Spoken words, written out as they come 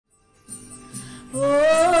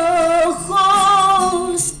Ojos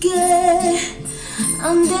que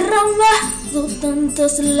han derramado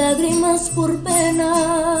tantas lágrimas por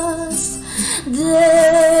penas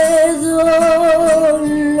de dolor,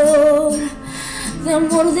 de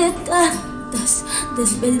amor, de tantas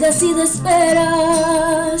despedidas y de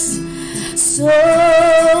esperas. Soledad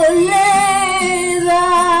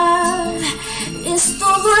es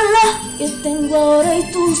todo lo que tengo ahora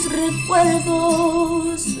y tus recuerdos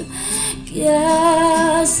que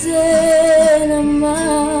hacen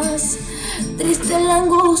más triste la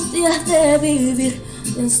angustia de vivir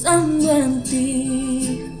pensando en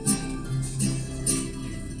ti.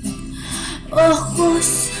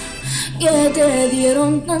 Ojos que te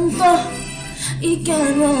dieron tanto y que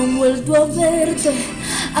no han vuelto a verte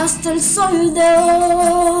hasta el sol de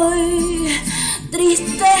hoy.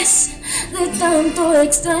 Tristes de tanto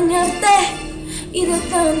extrañarte y de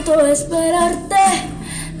tanto esperarte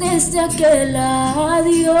desde aquel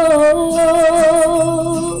adiós.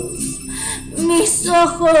 Mis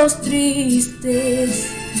ojos tristes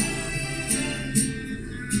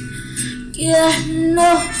que al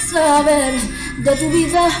no saber de tu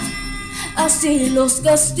vida así los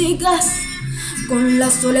castigas con la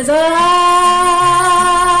soledad.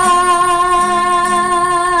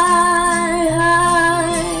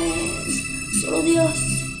 Solo Dios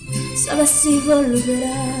sabe si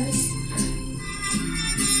volverás.